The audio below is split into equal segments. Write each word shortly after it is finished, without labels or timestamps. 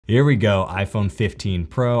Here we go, iPhone 15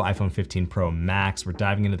 Pro, iPhone 15 Pro Max. We're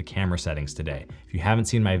diving into the camera settings today. If you haven't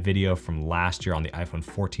seen my video from last year on the iPhone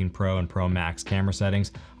 14 Pro and Pro Max camera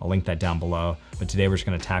settings, I'll link that down below. But today we're just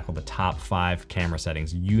gonna tackle the top 5 camera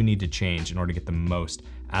settings you need to change in order to get the most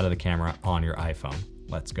out of the camera on your iPhone.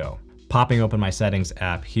 Let's go. Popping open my settings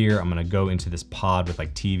app here, I'm gonna go into this pod with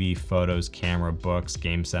like TV, photos, camera, books,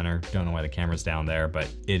 game center. Don't know why the camera's down there,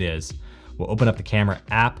 but it is. We'll open up the camera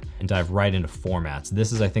app and dive right into formats.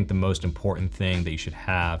 This is, I think, the most important thing that you should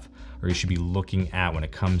have or you should be looking at when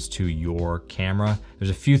it comes to your camera. There's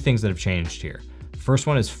a few things that have changed here. First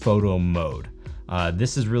one is photo mode.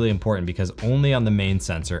 This is really important because only on the main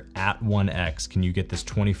sensor at 1x can you get this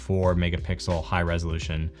 24 megapixel high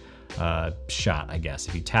resolution shot, I guess.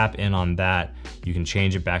 If you tap in on that, you can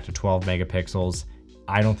change it back to 12 megapixels.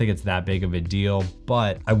 I don't think it's that big of a deal,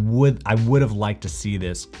 but I would have liked to see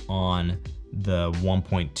this on the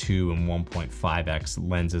 1.2 and 1.5x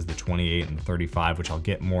lenses, the 28 and the 35, which I'll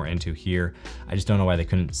get more into here. I just don't know why they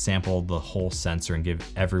couldn't sample the whole sensor and give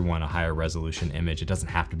everyone a higher resolution image. It doesn't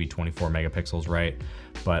have to be 24 megapixels, right?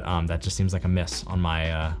 But that just seems like a miss on my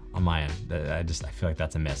end. I feel like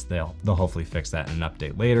that's a miss. They'll hopefully fix that in an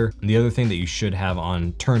update later. And the other thing that you should have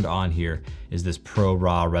turned on here is this Pro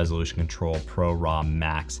Raw Resolution Control, Pro Raw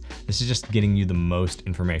Max. This is just getting you the most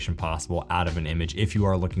information possible out of an image. If you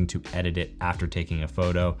are looking to edit it after taking a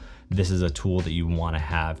photo, this is a tool that you want to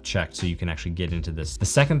have checked so you can actually get into this. The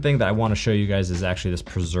second thing that I want to show you guys is actually this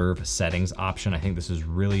preserve settings option. I think this is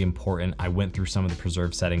really important. I went through some of the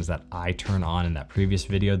preserve settings that I turn on in that previous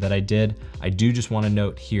video that I did. I do just want to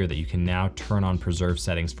note here that you can now turn on preserve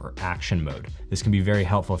settings for action mode. This can be very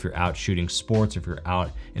helpful if you're out shooting sports, if you're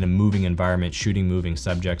out in a moving environment, shooting moving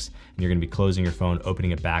subjects, and you're going to be closing your phone,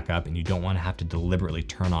 opening it back up, and you don't want to have to deliberately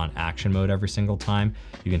turn on action mode every single time.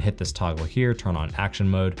 You can hit this toggle here, turn on action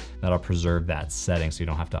mode. That'll preserve that setting so you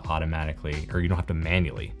don't have to automatically, or you don't have to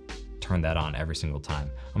manually turn that on every single time.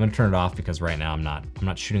 I'm gonna turn it off because right now I'm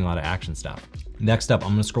not shooting a lot of action stuff. Next up,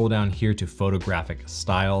 I'm gonna scroll down here to photographic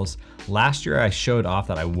styles. Last year I showed off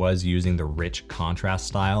that I was using the rich contrast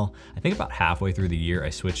style. I think about halfway through the year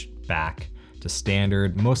I switched back to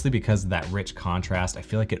standard, mostly because of that rich contrast. I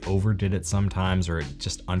feel like it overdid it sometimes, or it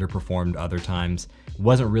just underperformed other times. It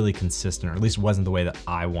wasn't really consistent, or at least wasn't the way that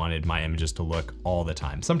I wanted my images to look all the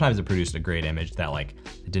time. Sometimes it produced a great image that like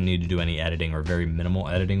I didn't need to do any editing or very minimal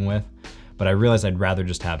editing with, but I realized I'd rather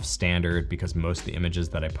just have standard because most of the images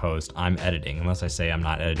that I post, I'm editing. Unless I say I'm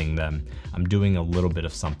not editing them, I'm doing a little bit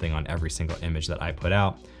of something on every single image that I put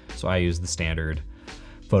out. So I use the standard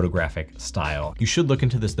photographic style. You should look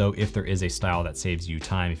into this though if there is a style that saves you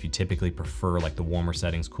time. If you typically prefer like the warmer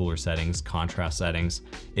settings, cooler settings, contrast settings,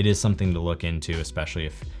 it is something to look into, especially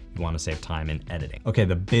if you want to save time in editing. Okay,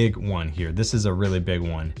 the big one here, this is a really big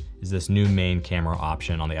one, is this new main camera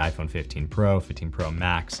option on the iPhone 15 Pro, 15 Pro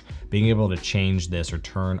Max. Being able to change this or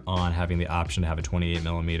turn on having the option to have a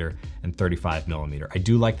 28mm and 35mm. I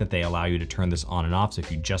do like that they allow you to turn this on and off, so if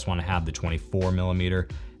you just want to have the 24mm,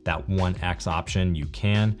 that 1x option, you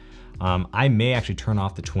can. I may actually turn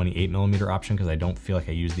off the 28mm option because I don't feel like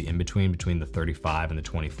I use the in-between between the 35 and the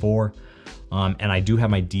 24. And I do have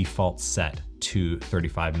my default set to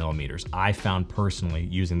 35mm. I found personally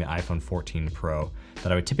using the iPhone 14 Pro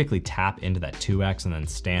that I would typically tap into that 2x and then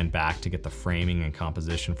stand back to get the framing and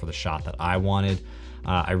composition for the shot that I wanted.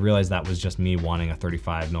 I realized that was just me wanting a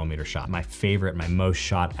 35mm shot. My favorite, my most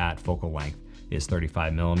shot at focal length is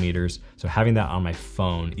 35mm. So having that on my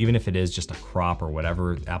phone, even if it is just a crop or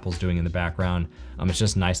whatever Apple's doing in the background, it's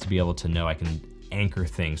just nice to be able to know I can anchor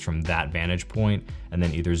things from that vantage point and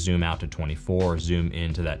then either zoom out to 24 or zoom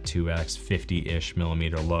into that 2x 50-ish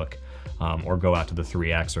millimeter look, or go out to the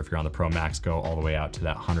 3x, or if you're on the Pro Max, go all the way out to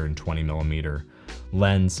that 120mm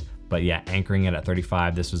lens. But yeah, anchoring it at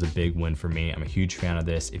 35, this was a big win for me. I'm a huge fan of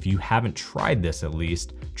this. If you haven't tried this at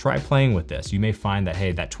least, try playing with this. You may find that,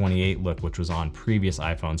 hey, that 28 look, which was on previous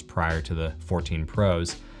iPhones prior to the 14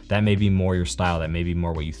 Pros, that may be more your style, that may be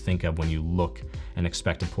more what you think of when you look and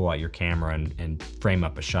expect to pull out your camera and frame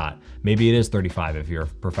up a shot. Maybe it is 35 if you're a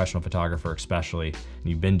professional photographer especially, and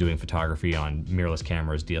you've been doing photography on mirrorless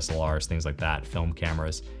cameras, DSLRs, things like that, film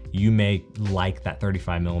cameras. You may like that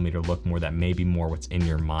 35mm look more. That may be more what's in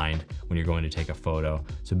your mind when you're going to take a photo.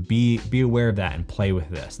 So be aware of that and play with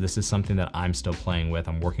this. This is something that I'm still playing with.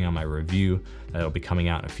 I'm working on my review that'll be coming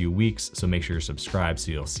out in a few weeks, so make sure you're subscribed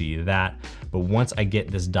so you'll see that. But once I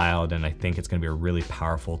get this dialed in, I think it's gonna be a really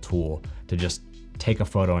powerful tool to just take a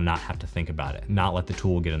photo and not have to think about it, not let the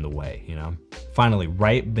tool get in the way, you know? Finally,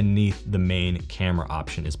 right beneath the main camera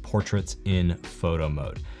option is portraits in photo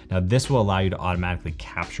mode. Now this will allow you to automatically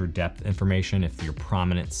capture depth information if your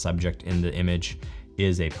prominent subject in the image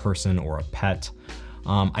is a person or a pet.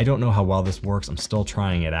 I don't know how well this works. I'm still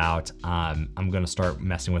trying it out. I'm gonna start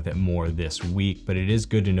messing with it more this week, but it is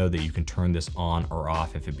good to know that you can turn this on or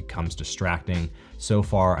off if it becomes distracting. So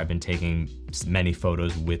far, I've been taking many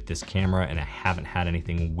photos with this camera and I haven't had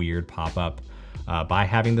anything weird pop up by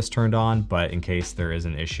having this turned on, but in case there is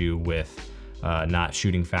an issue with not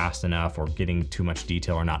shooting fast enough or getting too much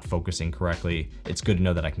detail or not focusing correctly, it's good to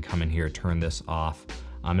know that I can come in here, turn this off.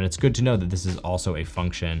 And it's good to know that this is also a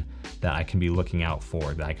function that I can be looking out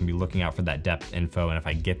for, that I can be looking out for that depth info. And if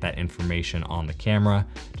I get that information on the camera,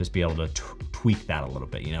 just be able to tweak that a little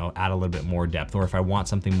bit, you know, add a little bit more depth. Or if I want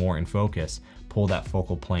something more in focus, pull that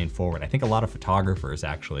focal plane forward. I think a lot of photographers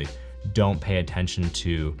actually don't pay attention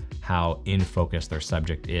to how in focus their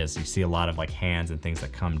subject is. You see a lot of like hands and things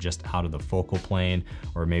that come just out of the focal plane,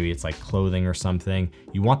 or maybe it's like clothing or something.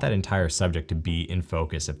 You want that entire subject to be in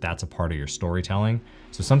focus if that's a part of your storytelling.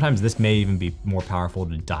 So sometimes this may even be more powerful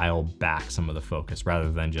to dial back some of the focus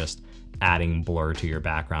rather than just adding blur to your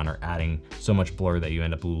background or adding so much blur that you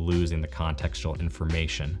end up losing the contextual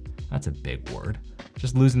information. That's a big word.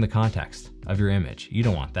 Just losing the context of your image. You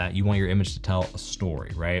don't want that. You want your image to tell a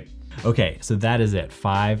story, right? Okay, so that is it.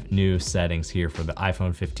 5 new settings here for the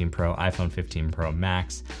iPhone 15 Pro, iPhone 15 Pro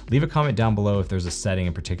Max. Leave a comment down below if there's a setting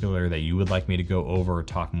in particular that you would like me to go over or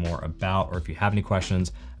talk more about, or if you have any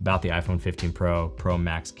questions about the iPhone 15 Pro, Pro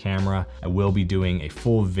Max camera. I will be doing a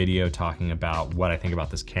full video talking about what I think about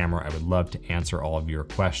this camera. I would love to answer all of your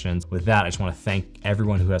questions. With that, I just want to thank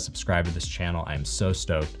everyone who has subscribed to this channel. I am so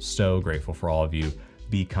stoked, so grateful for all of you.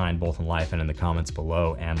 Be kind both in life and in the comments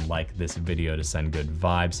below, and like this video to send good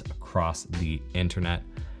vibes across the internet.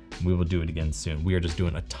 We will do it again soon. We are just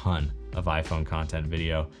doing a ton of iPhone content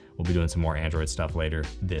video. We'll be doing some more Android stuff later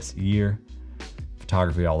this year.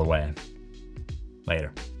 Photography all the way.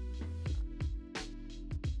 Later.